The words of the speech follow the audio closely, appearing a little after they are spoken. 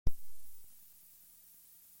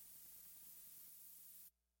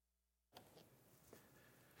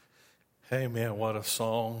Hey man, what a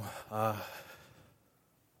song. I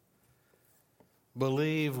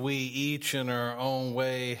believe we each in our own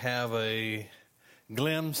way have a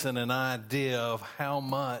glimpse and an idea of how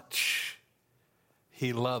much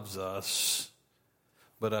He loves us.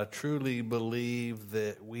 But I truly believe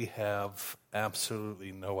that we have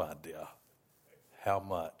absolutely no idea how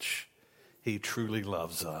much He truly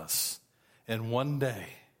loves us. And one day,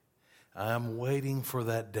 I'm waiting for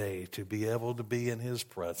that day to be able to be in His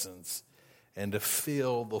presence and to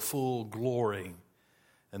feel the full glory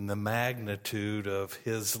and the magnitude of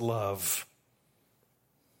His love.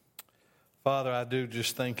 Father, I do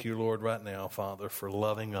just thank You, Lord, right now, Father, for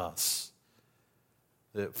loving us.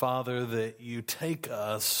 That, Father, that You take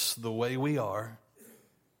us the way we are.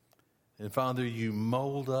 And, Father, You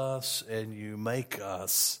mold us and You make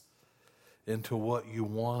us into what You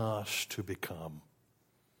want us to become.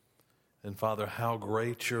 And, Father, how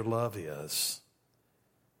great Your love is.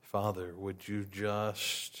 Father, would You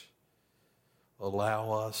just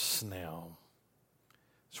allow us now,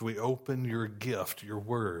 as we open Your gift, Your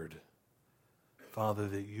word, Father,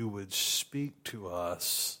 that You would speak to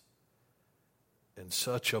us in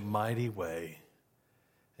such a mighty way.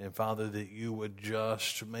 And, Father, that You would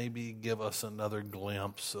just maybe give us another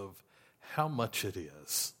glimpse of how much it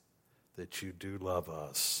is that You do love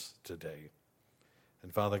us today.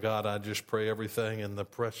 And, Father God, I just pray everything in the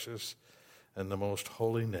precious and the most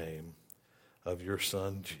holy name of Your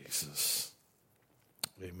Son, Jesus.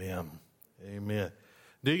 Amen. Amen.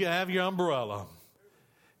 Do you have your umbrella?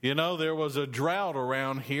 You know, there was a drought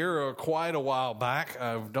around here quite a while back.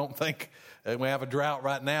 I don't think we have a drought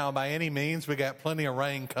right now by any means. We got plenty of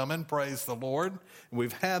rain coming, praise the Lord.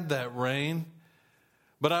 We've had that rain.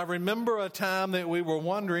 But I remember a time that we were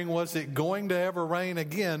wondering, was it going to ever rain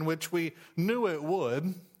again, which we knew it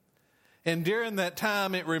would. And during that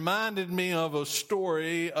time, it reminded me of a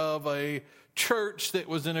story of a church that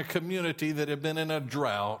was in a community that had been in a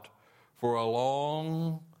drought for a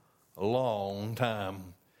long, long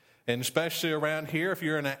time. And especially around here, if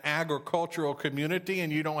you're in an agricultural community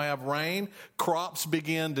and you don't have rain, crops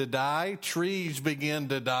begin to die, trees begin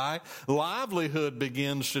to die, livelihood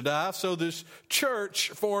begins to die. So this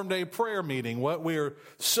church formed a prayer meeting. What we're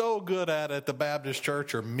so good at the Baptist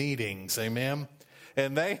church are meetings, amen?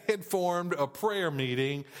 And they had formed a prayer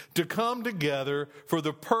meeting to come together for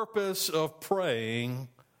the purpose of praying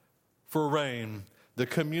for rain. The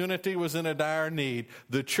community was in a dire need.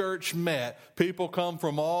 The church met. People come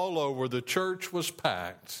from all over. The church was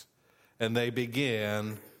packed. And they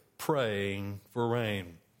began praying for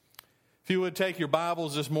rain. If you would take your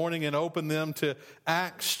Bibles this morning and open them to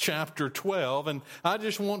Acts chapter 12. And I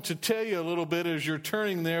just want to tell you a little bit as you're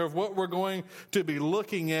turning there of what we're going to be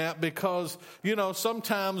looking at. Because, you know,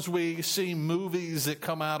 sometimes we see movies that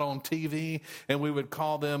come out on TV and we would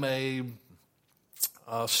call them a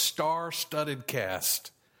star-studded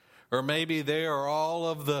cast. Or maybe there are all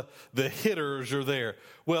of the hitters are there.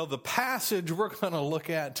 Well, the passage we're going to look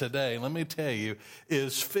at today, let me tell you,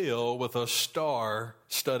 is filled with a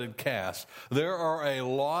star-studded cast. There are a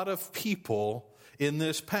lot of people in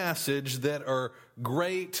this passage that are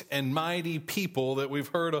great and mighty people that we've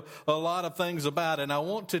heard a lot of things about. And I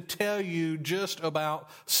want to tell you just about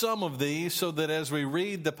some of these so that as we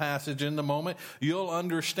read the passage in a moment, you'll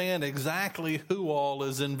understand exactly who all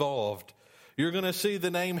is involved. You're going to see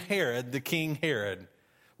the name Herod, the King Herod.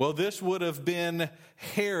 Well, this would have been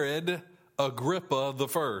Herod Agrippa the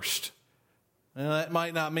First. Now, that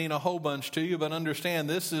might not mean a whole bunch to you, but understand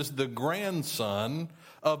this is the grandson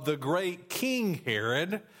of the great King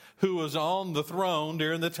Herod who was on the throne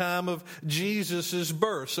during the time of Jesus'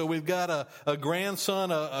 birth. So we've got a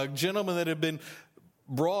grandson, a gentleman that had been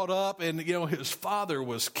brought up, and, you know, his father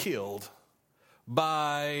was killed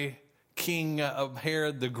by King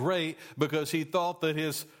Herod the Great because he thought that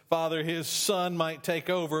his son might take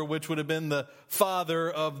over, which would have been the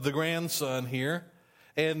father of the grandson here.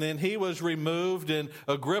 And then he was removed, and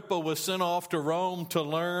Agrippa was sent off to Rome to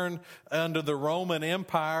learn under the Roman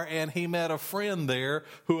Empire, and he met a friend there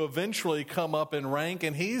who eventually come up in rank,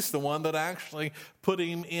 and he's the one that actually put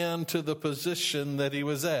him into the position that he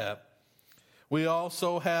was at. We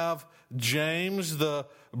also have James, the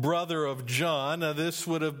brother of John. Now, this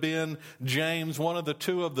would have been James, one of the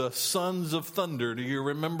two of the sons of thunder. Do you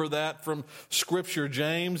remember that from Scripture?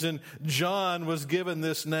 James and John was given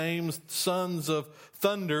this name, sons of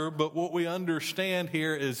thunder. But what we understand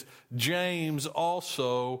here is James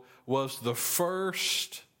also was the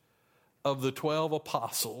first of the 12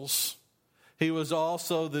 apostles. He was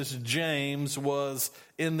also, this James was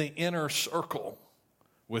in the inner circle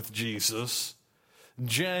with Jesus.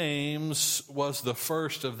 James was the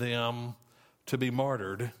first of them to be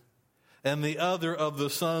martyred. and the other of the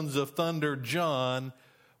sons of thunder, John,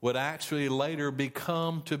 would actually later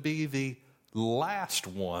become to be the last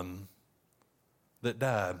one that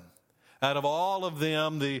died. Out of all of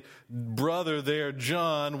them, the brother there,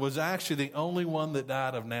 John, was actually the only one that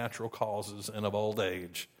died of natural causes and of old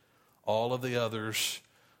age. All of the others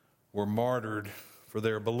were martyred for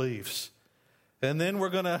their beliefs. And then we're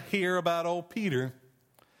going to hear about old Peter.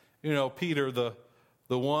 You know, Peter, the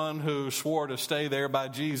one who swore to stay there by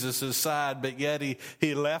Jesus' side, but yet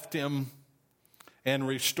he left him and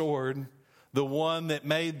restored. The one that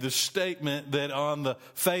made the statement that on the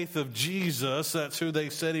faith of Jesus, that's who they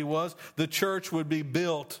said he was, the church would be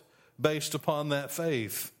built based upon that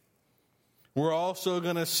faith. We're also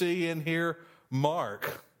going to see and hear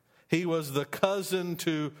Mark. He was the cousin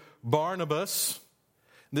to Barnabas.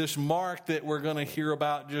 This Mark that we're going to hear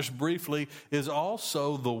about just briefly is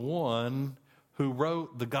also the one who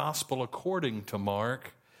wrote the Gospel according to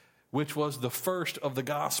Mark, which was the first of the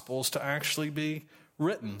Gospels to actually be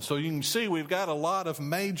written. So you can see we've got a lot of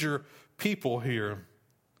major people here.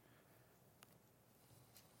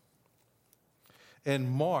 And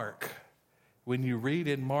Mark, when you read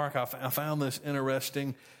in Mark, I found this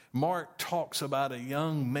interesting. Mark talks about a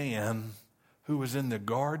young man who was in the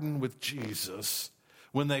garden with Jesus.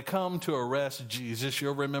 When they come to arrest Jesus,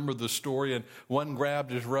 you'll remember the story, and one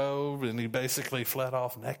grabbed his robe and he basically fled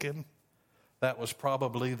off naked. That was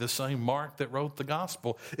probably the same Mark that wrote the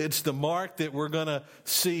gospel. It's the Mark that we're going to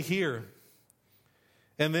see here.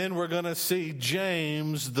 And then we're going to see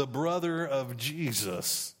James, the brother of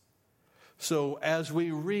Jesus. So as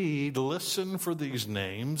we read, listen for these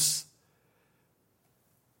names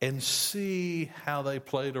and see how they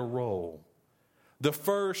played a role. The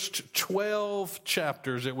first 12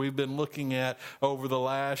 chapters that we've been looking at over the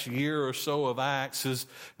last year or so of Acts has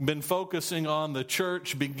been focusing on the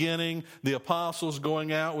church beginning, the apostles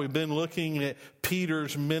going out. We've been looking at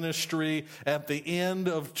Peter's ministry. At the end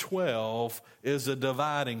of 12 is a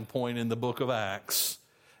dividing point in the book of Acts.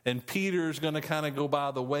 And Peter's going to kind of go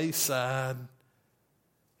by the wayside,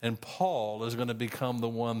 and Paul is going to become the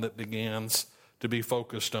one that begins to be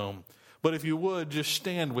focused on. But if you would, just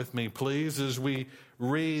stand with me, please, as we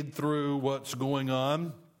read through what's going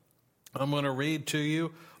on. I'm going to read to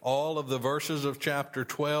you all of the verses of chapter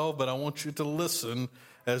 12, but I want you to listen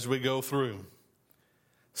as we go through. It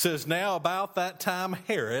says, now about that time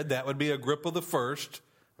Herod, that would be Agrippa the first,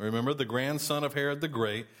 remember the grandson of Herod the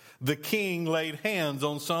Great, the king laid hands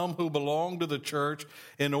on some who belonged to the church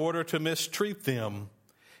in order to mistreat them.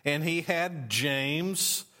 And he had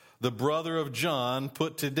James, the brother of John,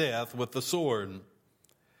 put to death with the sword.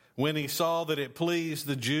 When he saw that it pleased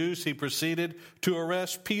the Jews, he proceeded to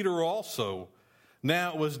arrest Peter also.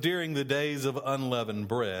 Now it was during the days of unleavened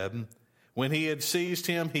bread. When he had seized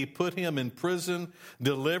him, he put him in prison,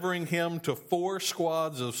 delivering him to 4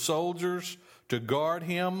 squads of soldiers to guard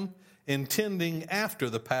him, intending after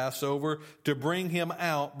the Passover to bring him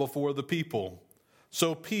out before the people.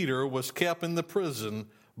 So Peter was kept in the prison,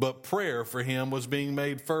 but prayer for him was being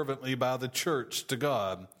made fervently by the church to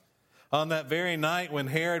God. On that very night when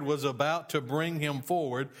Herod was about to bring him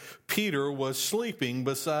forward, Peter was sleeping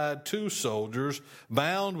beside 2 soldiers,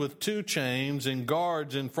 bound with 2 chains, and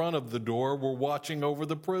guards in front of the door were watching over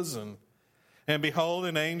the prison. And behold,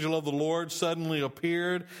 an angel of the Lord suddenly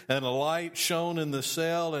appeared, and a light shone in the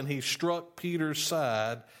cell, and he struck Peter's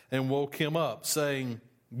side and woke him up, saying,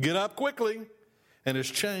 "Get up quickly." And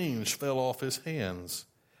his chains fell off his hands.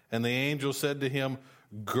 And the angel said to him,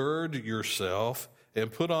 "Gird yourself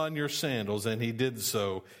and put on your sandals." And he did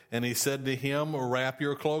so. And he said to him, "Wrap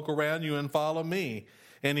your cloak around you and follow me."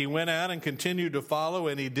 And he went out and continued to follow,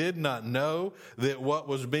 and he did not know that what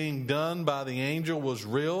was being done by the angel was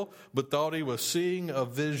real, but thought he was seeing a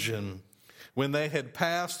vision. When they had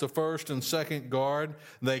passed the first and second guard,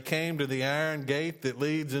 they came to the iron gate that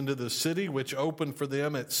leads into the city, which opened for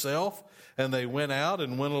them itself. And they went out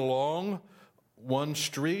and went along one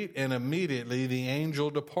street, and immediately the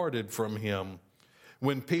angel departed from him.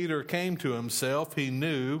 When Peter came to himself, he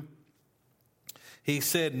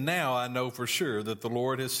said, "Now I know for sure that the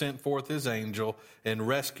Lord has sent forth his angel and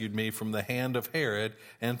rescued me from the hand of Herod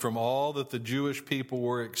and from all that the Jewish people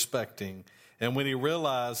were expecting." And when he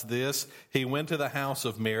realized this, he went to the house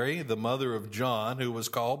of Mary, the mother of John, who was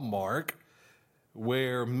called Mark,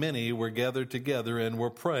 where many were gathered together and were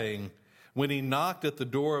praying. When he knocked at the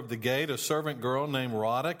door of the gate, a servant girl named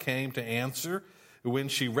Rhoda came to answer. When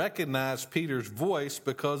she recognized Peter's voice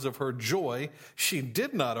because of her joy, she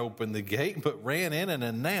did not open the gate, but ran in and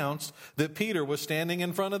announced that Peter was standing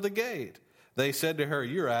in front of the gate. They said to her,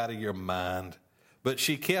 "You're out of your mind." But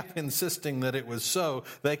she kept insisting that it was so.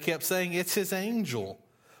 They kept saying, "It's his angel."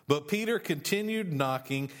 But Peter continued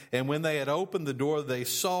knocking, and when they had opened the door, they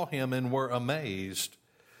saw him and were amazed.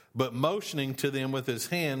 But motioning to them with his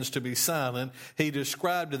hands to be silent, he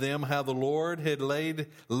described to them how the Lord had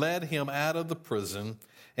led him out of the prison.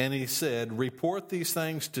 And he said, "Report these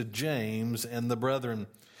things to James and the brethren."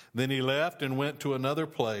 Then he left and went to another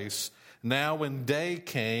place. Now when day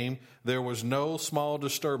came, there was no small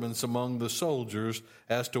disturbance among the soldiers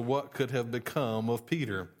as to what could have become of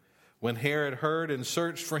Peter. When Herod heard and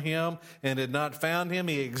searched for him and had not found him,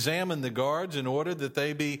 he examined the guards and ordered that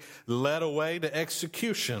they be led away to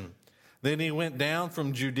execution. Then he went down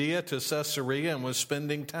from Judea to Caesarea and was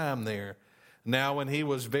spending time there. Now when he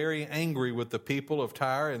was very angry with the people of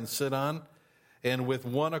Tyre and Sidon, and with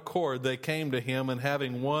one accord they came to him, and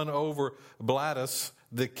having won over Bladus,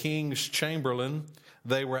 the king's chamberlain,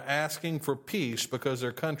 they were asking for peace because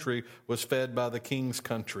their country was fed by the king's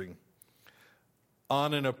country.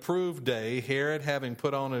 On an approved day, Herod, having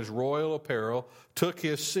put on his royal apparel, took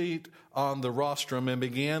his seat on the rostrum and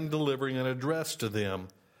began delivering an address to them.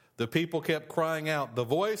 The people kept crying out, "The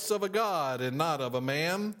voice of a God and not of a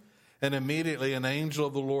man." And immediately an angel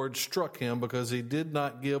of the Lord struck him because he did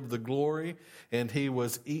not give the glory, and he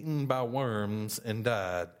was eaten by worms and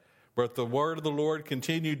died. But the word of the Lord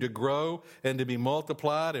continued to grow and to be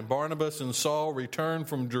multiplied, and Barnabas and Saul returned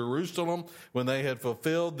from Jerusalem when they had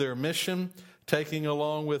fulfilled their mission, taking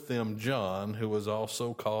along with them John, who was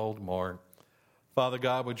also called Mark. Father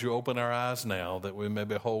God, would you open our eyes now that we may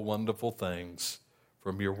behold wonderful things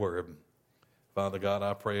from your word. Father God,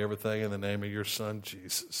 I pray everything in the name of your Son,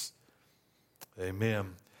 Jesus.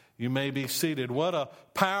 Amen. You may be seated. What a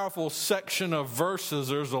powerful section of verses.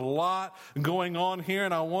 There's a lot going on here,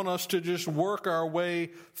 and I want us to just work our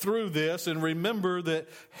way through this and remember that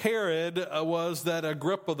Herod was that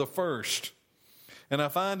Agrippa the first. And I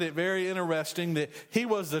find it very interesting that he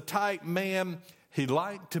was the type man, he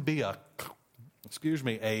liked to be a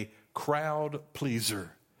crowd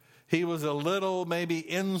pleaser. He was a little maybe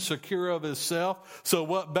insecure of himself. So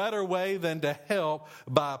what better way than to help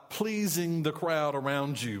by pleasing the crowd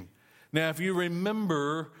around you? Now, if you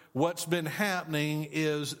remember, what's been happening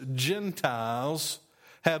is Gentiles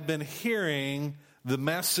have been hearing the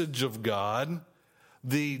message of God.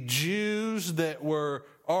 The Jews that were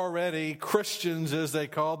already Christians, as they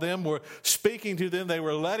called them, were speaking to them. They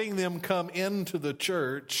were letting them come into the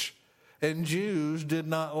church, and Jews did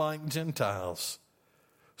not like Gentiles.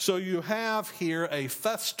 So you have here a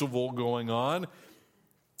festival going on.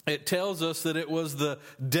 It tells us that it was the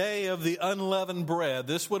day of the unleavened bread.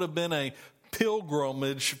 This would have been a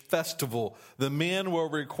pilgrimage festival. The men were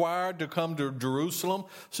required to come to Jerusalem.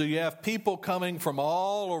 So you have people coming from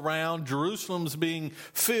all around. Jerusalem's being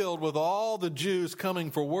filled with all the Jews coming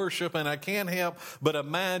for worship. And I can't help but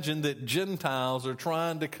imagine that Gentiles are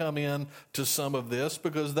trying to come in to some of this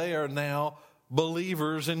because they are now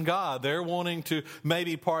believers in God. They're wanting to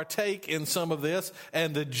maybe partake in some of this,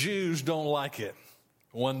 and the Jews don't like it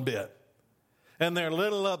one bit. And they're a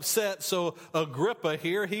little upset, so Agrippa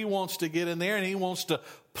here, he wants to get in there and he wants to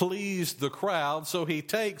please the crowd. So he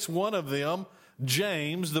takes one of them,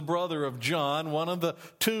 James, the brother of John, one of the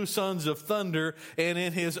two sons of thunder, and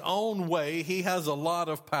in his own way, he has a lot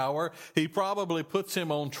of power. He probably puts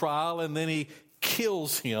him on trial and then he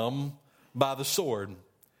kills him by the sword.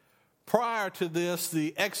 Prior to this,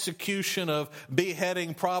 the execution of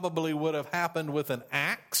beheading probably would have happened with an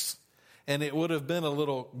axe, and it would have been a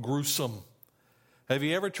little gruesome. Have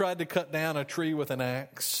you ever tried to cut down a tree with an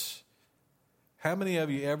axe? How many of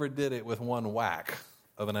you ever did it with one whack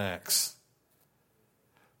of an axe?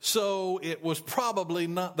 So it was probably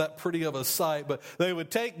not that pretty of a sight, but they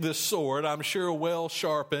would take this sword, I'm sure well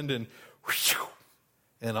sharpened, and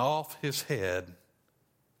off his head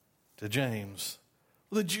to James.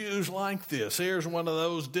 The Jews like this. Here's one of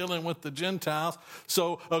those dealing with the Gentiles.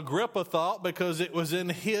 So Agrippa thought because it was in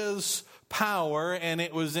his power and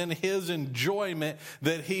it was in his enjoyment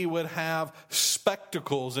that he would have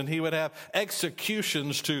spectacles and he would have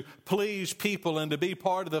executions to please people and to be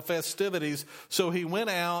part of the festivities. So he went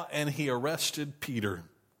out and he arrested Peter.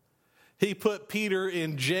 He put Peter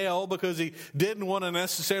in jail because he didn't want to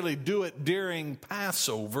necessarily do it during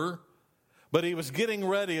Passover. But he was getting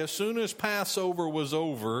ready as soon as Passover was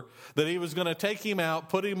over that he was going to take him out,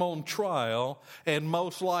 put him on trial, and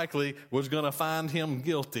most likely was going to find him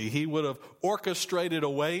guilty. He would have orchestrated a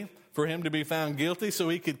way for him to be found guilty so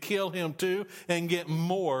he could kill him too and get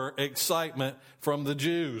more excitement from the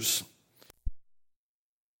Jews.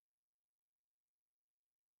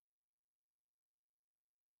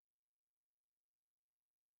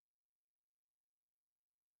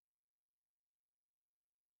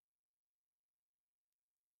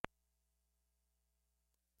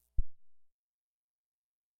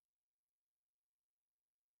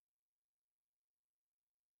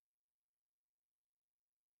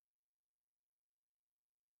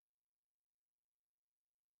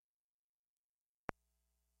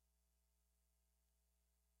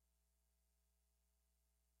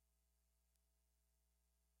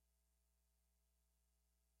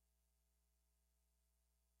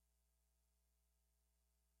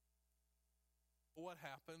 what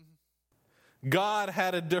happened? God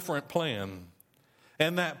had a different plan.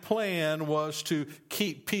 And that plan was to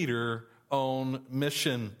keep Peter on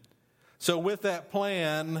mission. So with that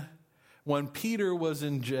plan, when Peter was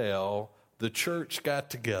in jail, the church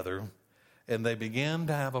got together and they began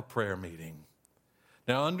to have a prayer meeting.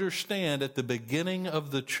 Now understand, at the beginning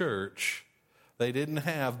of the church, they didn't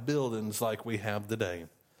have buildings like we have today.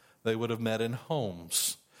 They would have met in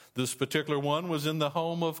homes. This particular one was in the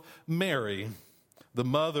home of Mary, the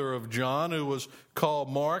mother of John, who was called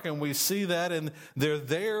Mark, and we see that, and they're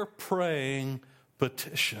there praying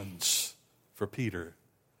petitions for Peter.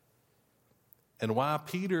 And while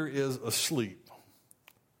Peter is asleep,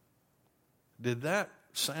 did that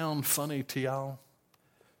sound funny to y'all?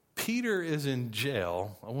 Peter is in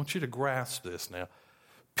jail. I want you to grasp this now.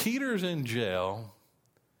 Peter's in jail,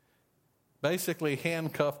 basically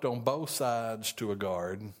handcuffed on both sides to a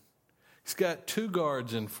guard. He's got two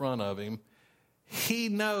guards in front of him. He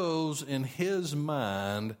knows in his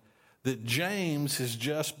mind that James has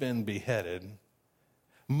just been beheaded.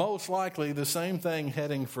 Most likely the same thing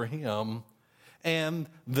heading for him. And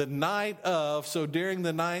the night of, so during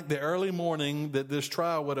the night, the early morning that this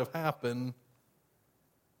trial would have happened,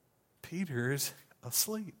 Peter's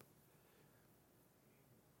asleep.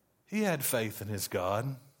 He had faith in his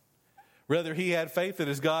God. Whether he had faith that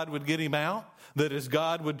his God would get him out, that his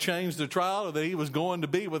God would change the trial, or that he was going to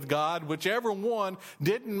be with God, whichever one,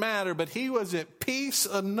 didn't matter, but he was at peace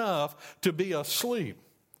enough to be asleep.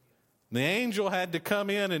 The angel had to come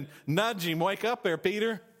in and nudge him. Wake up there,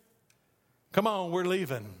 Peter. Come on, we're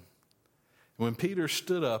leaving. When Peter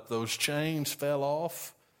stood up, those chains fell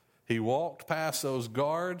off. He walked past those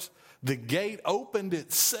guards. The gate opened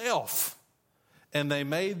itself. And they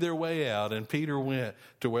made their way out, and Peter went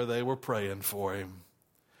to where they were praying for him.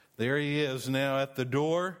 There he is now at the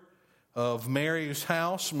door of Mary's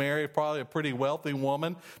house. Mary, probably a pretty wealthy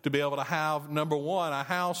woman, to be able to have, number one, a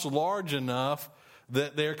house large enough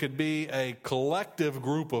that there could be a collective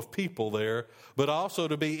group of people there, but also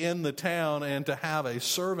to be in the town and to have a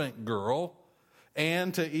servant girl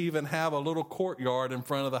and to even have a little courtyard in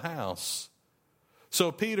front of the house.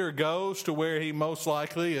 So Peter goes to where he most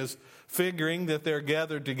likely is figuring that they're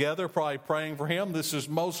gathered together, probably praying for him. This is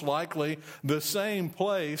most likely the same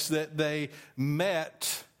place that they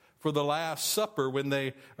met for the Last Supper when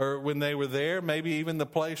they were there, maybe even the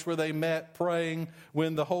place where they met praying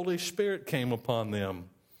when the Holy Spirit came upon them.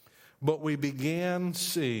 But we began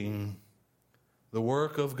seeing the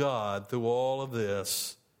work of God through all of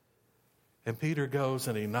this. And Peter goes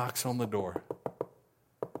and he knocks on the door.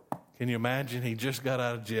 Can you imagine? He just got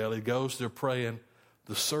out of jail. He goes there praying.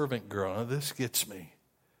 The servant girl, now this gets me.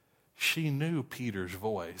 She knew Peter's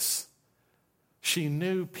voice. She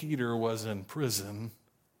knew Peter was in prison.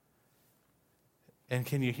 And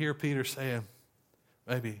can you hear Peter saying,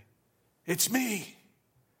 maybe, it's me.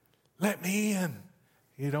 Let me in.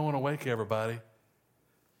 You don't want to wake everybody.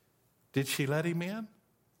 Did she let him in?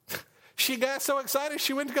 She got so excited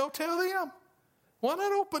she went to go tell them. Why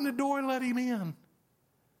not open the door and let him in?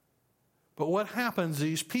 But what happens,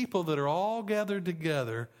 these people that are all gathered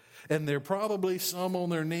together, and they're probably some on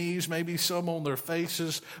their knees, maybe some on their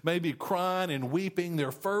faces, maybe crying and weeping,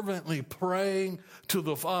 they're fervently praying to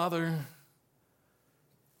the Father.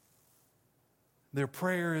 Their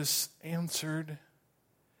prayer is answered.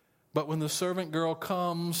 But when the servant girl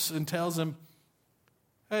comes and tells them,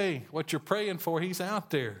 hey, what you're praying for, he's out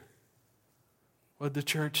there. What did the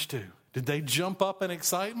church do? Did they jump up in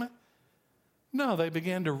excitement? No, they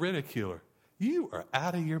began to ridicule her. You are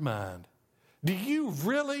out of your mind. Do you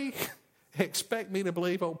really expect me to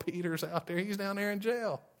believe old Peter's out there? He's down there in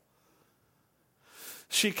jail.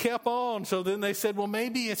 She kept on. So then they said, well,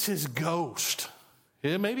 maybe it's his ghost.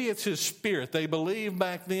 Yeah, maybe it's his spirit. They believed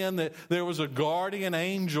back then that there was a guardian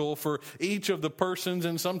angel for each of the persons,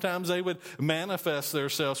 and sometimes they would manifest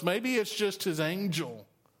themselves. Maybe it's just his angel.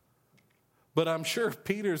 But I'm sure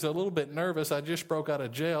Peter's a little bit nervous. I just broke out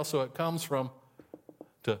of jail, so it comes from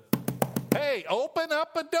to, hey, open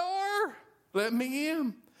up a door. Let me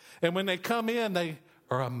in. And when they come in, they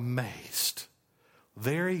are amazed.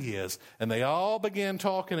 There he is. And they all began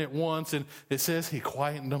talking at once, and it says he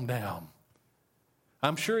quietened them down.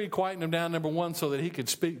 I'm sure he quietened them down, number one, so that he could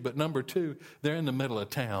speak. But number two, they're in the middle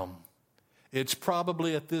of town. It's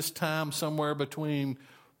probably at this time somewhere between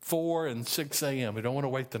 4 and 6 a.m. We don't want to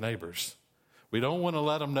wake the neighbors. We don't want to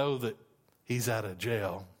let them know that he's out of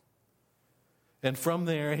jail. And from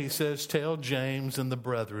there, he says, tell James and the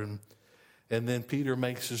brethren. And then Peter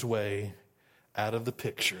makes his way out of the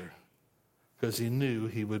picture because he knew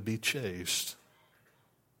he would be chased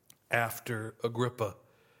after Agrippa.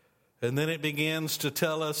 And then it begins to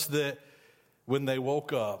tell us that when they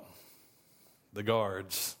woke up, the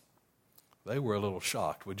guards, they were a little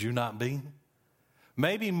shocked. Would you not be?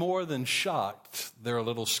 Maybe more than shocked, they're a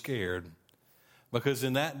little scared. Because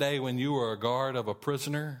in that day when you were a guard of a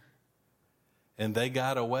prisoner and they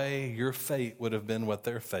got away, your fate would have been what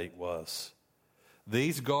their fate was.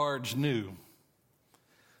 These guards knew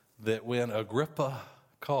that when Agrippa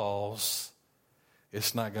calls,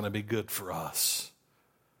 it's not going to be good for us.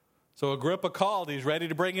 So Agrippa called. He's ready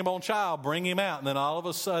to bring him on trial, bring him out. And then all of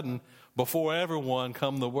a sudden, before everyone,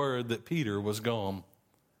 come the word that Peter was gone.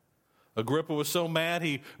 Agrippa was so mad,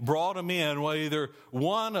 he brought him in. Well, either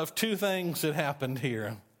one of two things had happened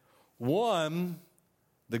here. One,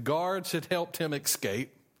 the guards had helped him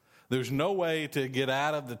escape. There's no way to get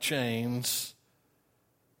out of the chains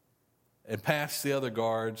and past the other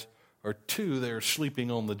guards. Or two, they're sleeping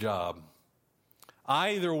on the job.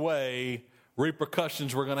 Either way,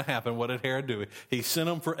 repercussions were going to happen. What did Herod do? He sent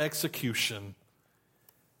them for execution.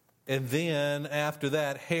 And then after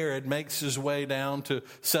that, Herod makes his way down to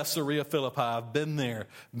Caesarea Philippi. I've been there,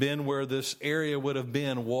 been where this area would have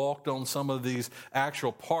been, walked on some of these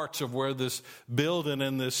actual parts of where this building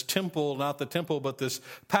and this temple, not the temple, but this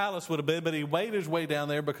palace would have been. But he made his way down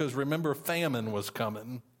there because, remember, famine was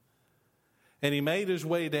coming. And he made his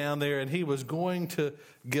way down there and he was going to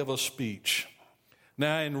give a speech.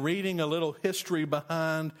 Now, in reading a little history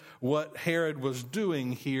behind what Herod was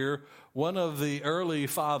doing here, one of the early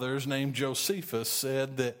fathers named Josephus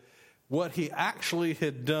said that what he actually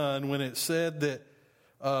had done when it said that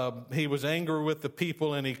he was angry with the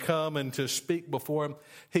people and he come and to speak before him,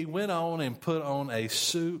 he went on and put on a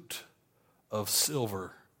suit of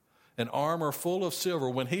silver, an armor full of silver.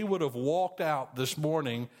 When he would have walked out this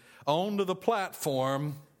morning onto the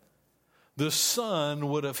platform, the sun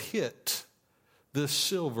would have hit this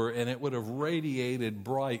silver and it would have radiated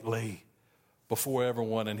brightly before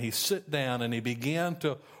everyone. And he sat down and he began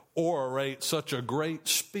to orate such a great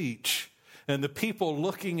speech. And the people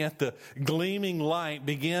looking at the gleaming light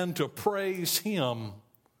began to praise him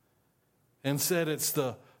and said, it's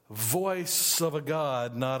the voice of a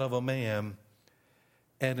God, not of a man.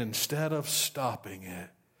 And instead of stopping it,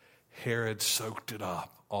 Herod soaked it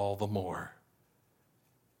up all the more.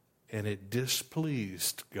 And it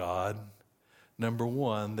displeased God. Number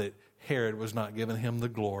one, that Herod was not giving him the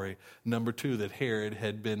glory. Number two, that Herod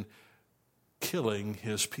had been killing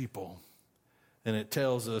his people. And it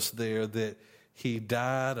tells us there that he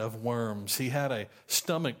died of worms. He had a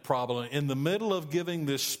stomach problem. In the middle of giving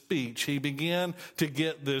this speech, he began to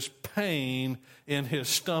get this pain in his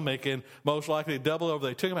stomach, and most likely double over.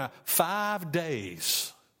 They took him out. 5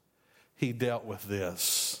 days he dealt with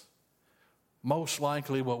this. Most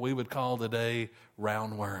likely what we would call today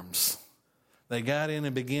roundworms. They got in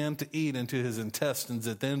and began to eat into his intestines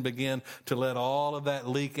that then began to let all of that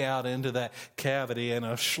leak out into that cavity, and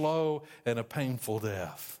a slow and a painful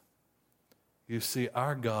death. You see,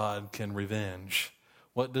 our God can revenge.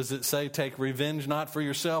 What does it say? Take revenge not for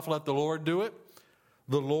yourself, let the Lord do it.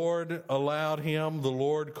 The Lord allowed him, the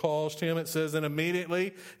Lord caused him. It says, and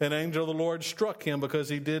immediately an angel of the Lord struck him because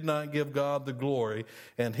he did not give God the glory,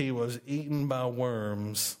 and he was eaten by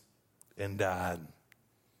worms and died.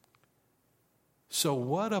 So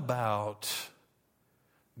what about,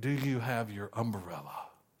 do you have your umbrella?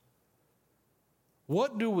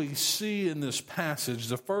 What do we see in this passage?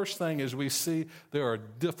 The first thing is we see there are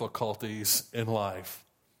difficulties in life.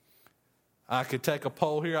 I could take a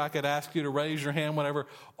poll here. I could ask you to raise your hand, whatever.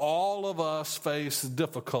 All of us face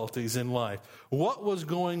difficulties in life. What was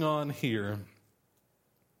going on here?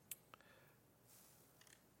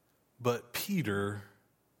 But Peter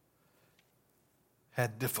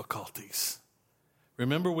had difficulties.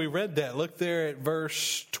 Remember, we read that. Look there at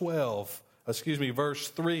verse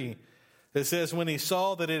 3. It says, when he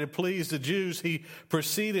saw that it had pleased the Jews, he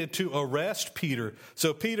proceeded to arrest Peter.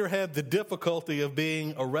 So Peter had the difficulty of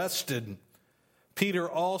being arrested. Peter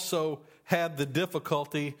also had the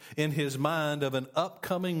difficulty in his mind of an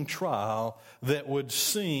upcoming trial that would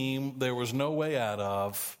seem there was no way out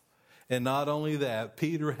of. And not only that,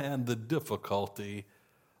 Peter had the difficulty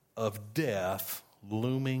of death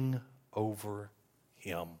looming over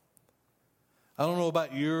him. I don't know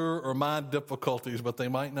about your or my difficulties, but they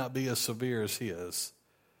might not be as severe as his.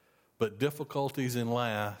 But difficulties in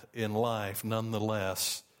life,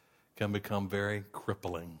 nonetheless, can become very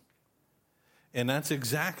crippling. And that's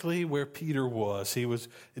exactly where Peter was. He was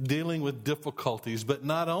dealing with difficulties. But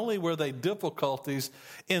not only were they difficulties,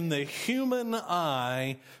 in the human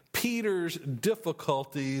eye, Peter's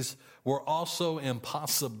difficulties were also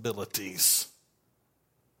impossibilities.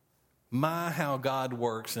 My, how God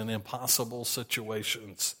works in impossible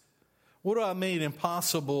situations. What do I mean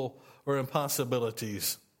impossible for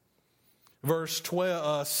impossibilities. Verse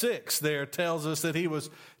 6 there tells us that he was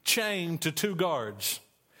chained to 2 guards.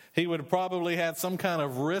 He would have probably had some kind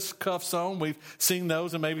of wrist cuffs on. We've seen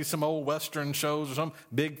those in maybe some old Western shows or some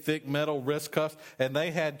big, thick metal wrist cuffs. And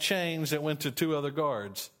they had chains that went to 2 other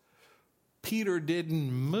guards. Peter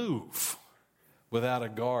didn't move without a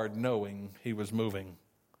guard knowing he was moving.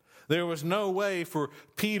 There was no way for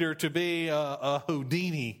Peter to be a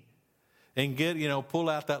Houdini and pull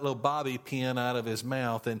out that little bobby pin out of his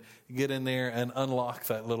mouth and get in there and unlock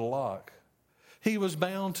that little lock. He was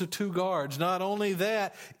bound to 2 guards. Not only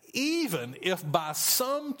that, even if by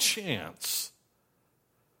some chance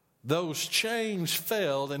those chains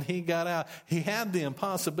failed and he got out, he had the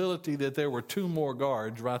impossibility that there were 2 more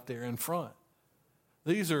guards right there in front.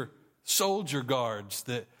 These are soldier guards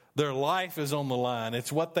that their life is on the line.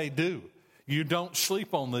 It's what they do. You don't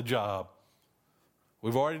sleep on the job.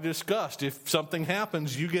 We've already discussed, if something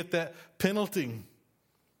happens, you get that penalty.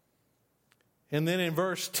 And then in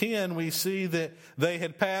verse 10, we see that they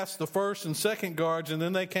had passed the first and second guards, and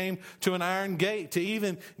then they came to an iron gate to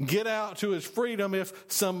even get out to his freedom if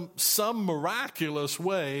some miraculous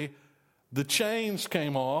way the chains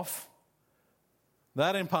came off.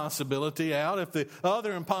 That impossibility out. If the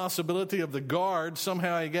other impossibility of the guard,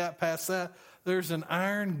 somehow he got past that, there's an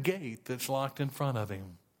iron gate that's locked in front of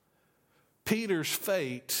him. Peter's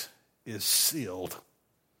fate is sealed.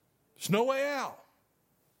 There's no way out.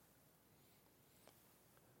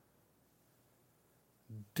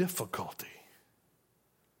 Difficulty.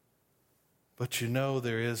 But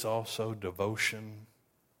there is also devotion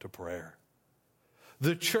to prayer.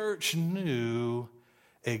 The church knew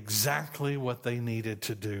exactly what they needed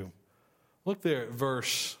to do. Look there at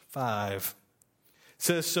verse 5. It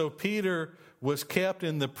says, so Peter was kept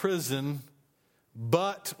in the prison,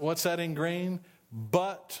 but, what's that in green?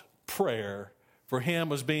 But prayer for him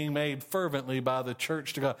was being made fervently by the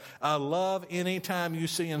church to God. I love any time you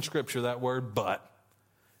see in Scripture that word but.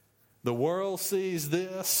 The world sees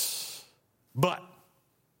this, but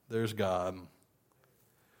there's God.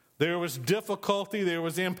 There was difficulty, there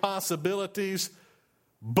was impossibilities,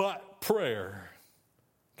 but prayer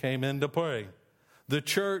came into play. The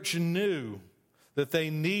church knew that they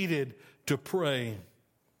needed to pray.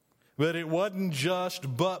 But it wasn't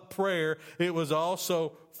just but prayer, it was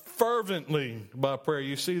also fervently by prayer.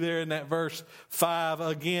 You see there in that verse 5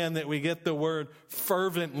 again that we get the word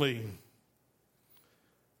fervently.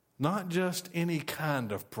 Not just any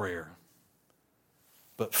kind of prayer,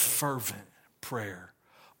 but fervent prayer.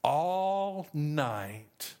 All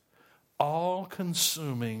night,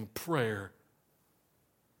 all-consuming prayer.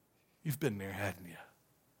 You've been there, hadn't you?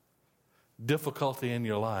 Difficulty in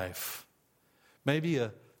your life. Maybe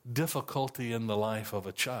a difficulty in the life of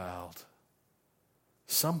a child.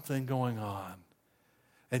 Something going on.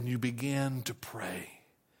 And you begin to pray.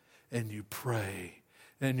 And you pray.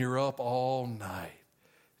 And you're up all night.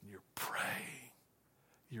 And you're praying.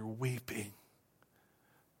 You're weeping.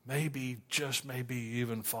 Maybe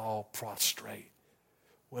even fall prostrate.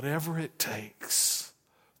 Whatever it takes.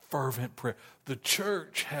 Fervent prayer. The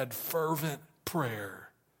church had fervent prayer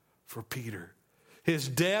for Peter. His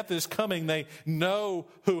death is coming. They know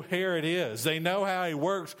who Herod is. They know how he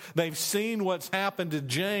works. They've seen what's happened to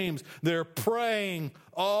James. They're praying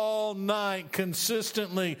all night,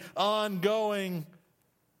 consistently, ongoing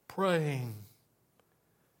praying.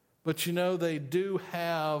 But they do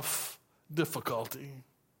have difficulty.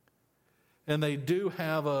 And they do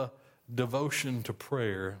have a devotion to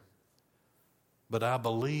prayer. But I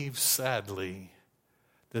believe, sadly,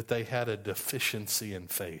 that they had a deficiency in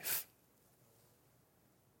faith.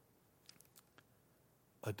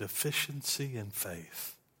 A deficiency in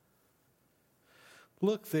faith.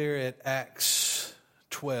 Look there at Acts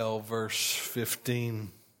 12, verse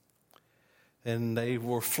 15. And they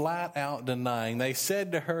were flat out denying. They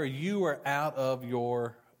said to her, "You are out of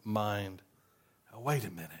your mind." Now, wait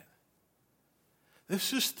a minute.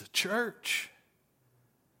 This is the church.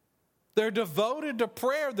 They're devoted to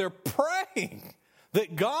prayer. They're praying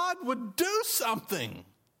that God would do something.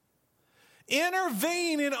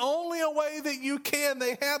 Intervene in only a way that you can.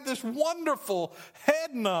 They have this wonderful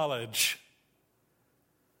head knowledge.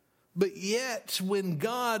 But yet, when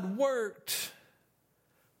God worked,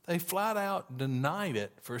 they flat out denied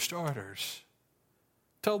it, for starters.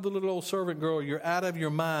 Told the little old servant girl, "You're out of your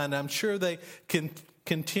mind." I'm sure they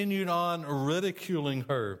continued on ridiculing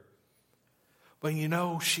her. But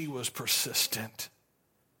she was persistent.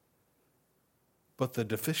 But the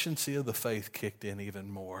deficiency of the faith kicked in even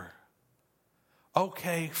more.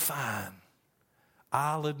 Okay, fine.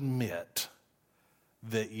 I'll admit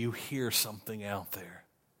that you hear something out there.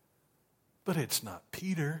 But it's not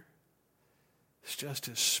Peter. It's just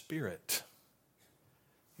his Spirit.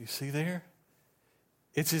 You see there?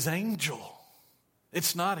 It's his angel.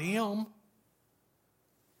 It's not him.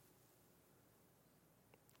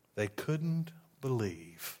 They couldn't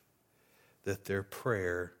believe that their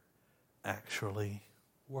prayer actually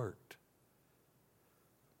worked.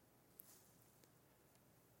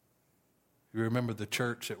 You remember the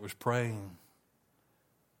church that was praying,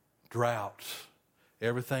 droughts,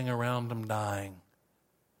 everything around them dying.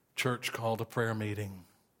 Church called a prayer meeting.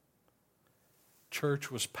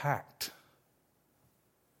 Church was packed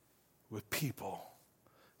with people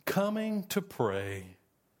coming to pray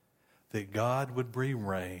that God would bring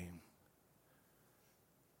rain.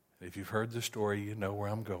 If you've heard the story, you know where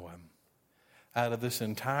I'm going. Out of this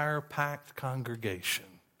entire packed congregation,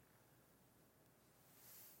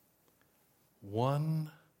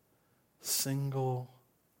 one single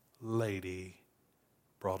lady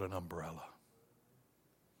brought an umbrella.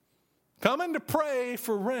 Coming to pray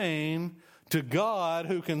for rain to God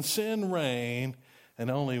who can send rain,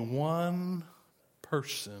 and only one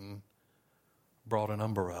person brought an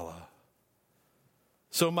umbrella.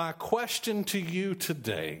 So my question to you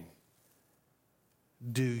today,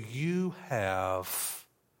 do you have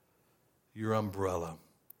your umbrella?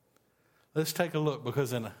 Let's take a look,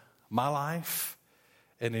 because in my life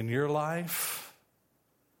and in your life,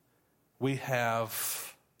 we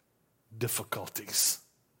have difficulties.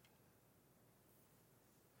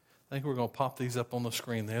 I think we're going to pop these up on the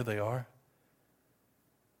screen. There they are.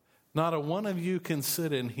 Not a one of you can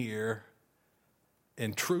sit in here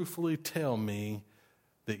and truthfully tell me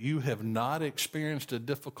that you have not experienced a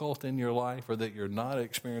difficulty in your life, or that you're not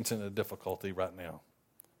experiencing a difficulty right now.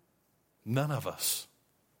 None of us.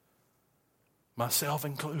 Myself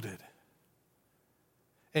included.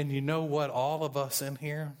 And you know what? All of us in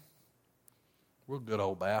here, we're good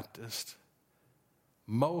old Baptists.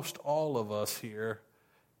 Most all of us here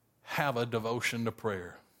have a devotion to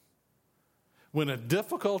prayer. When a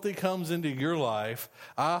difficulty comes into your life,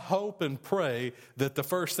 I hope and pray that the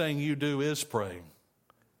first thing you do is pray.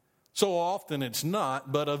 So often it's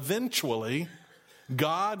not, but eventually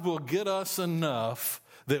God will get us enough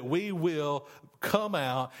that we will come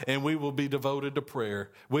out and we will be devoted to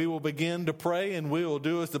prayer. We will begin to pray, and we will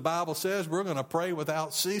do as the Bible says. We're going to pray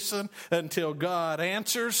without ceasing until God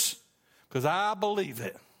answers, because I believe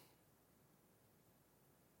it.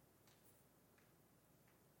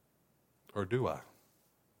 Or do I?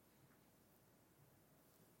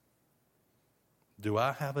 Do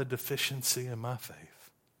I have a deficiency in my faith?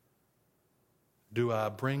 Do I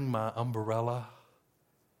bring my umbrella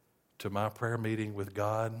to my prayer meeting with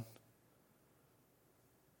God?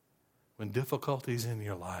 When difficulties in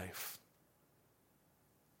your life,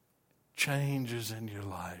 changes in your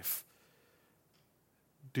life,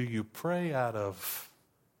 do you pray out of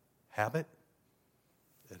habit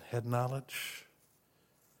and head knowledge?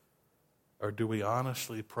 Or do we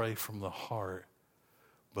honestly pray from the heart,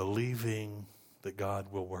 believing that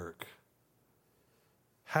God will work?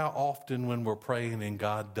 How often when we're praying and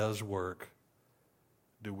God does work,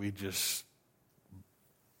 do we just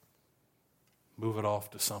move it off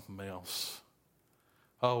to something else?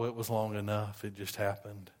 Oh, it was long enough. It just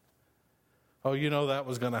happened. Oh, that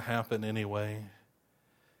was going to happen anyway.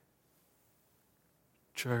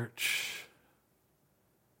 Church,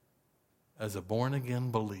 as a born-again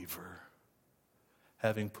believer,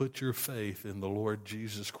 having put your faith in the Lord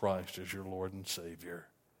Jesus Christ as your Lord and Savior,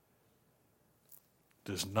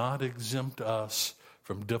 does not exempt us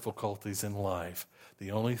from difficulties in life. The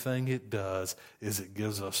only thing it does is it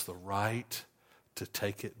gives us the right to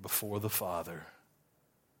take it before the Father.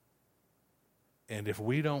 And if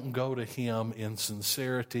we don't go to Him in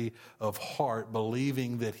sincerity of heart,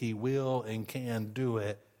 believing that He will and can do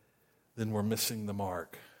it, then we're missing the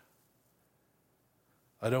mark.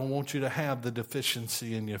 I don't want you to have the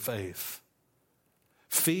deficiency in your faith.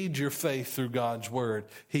 Feed your faith through God's Word.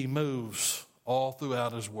 He moves all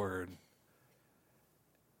throughout His Word.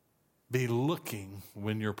 Be looking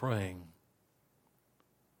when you're praying.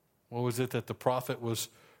 What was it that the prophet was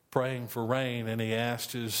praying for rain, and he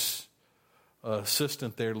asked his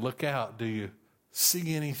assistant there, look out, do you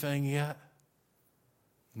see anything yet?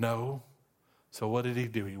 No. So what did he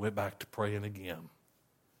do? He went back to praying again.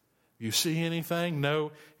 You see anything?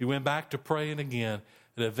 No. He went back to praying again.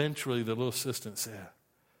 And eventually the little assistant said,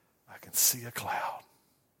 I can see a cloud.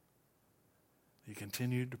 He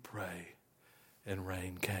continued to pray, and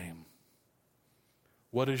rain came.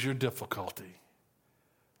 What is your difficulty?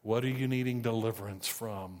 What are you needing deliverance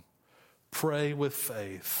from? Pray with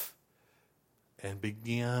faith and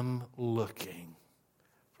begin looking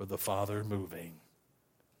for the Father moving.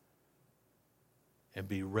 and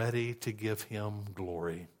be ready to give him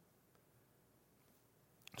glory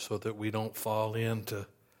so that we don't fall into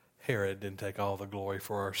Herod and take all the glory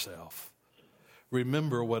for ourselves.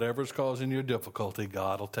 Remember, whatever's causing your difficulty,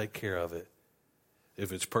 God will take care of it.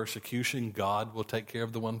 If it's persecution, God will take care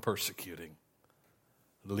of the one persecuting.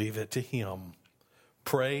 Leave it to him.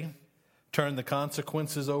 Pray, turn the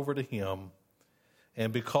consequences over to him.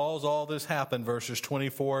 And because all this happened, verses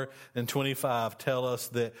 24 and 25 tell us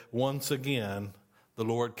that once again, the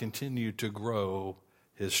Lord continued to grow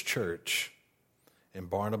his church. And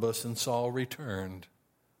Barnabas and Saul returned.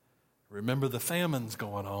 Remember the famine's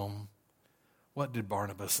going on. What did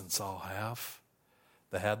Barnabas and Saul have?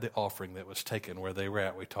 They had the offering that was taken where they were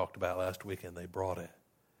at. We talked about last week, and they brought it.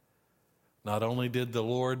 Not only did the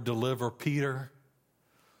Lord deliver Peter,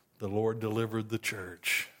 the Lord delivered the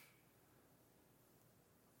church.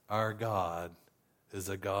 Our God is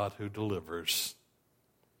a God who delivers.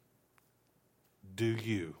 Do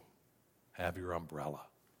you have your umbrella?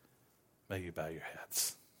 May you bow your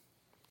heads.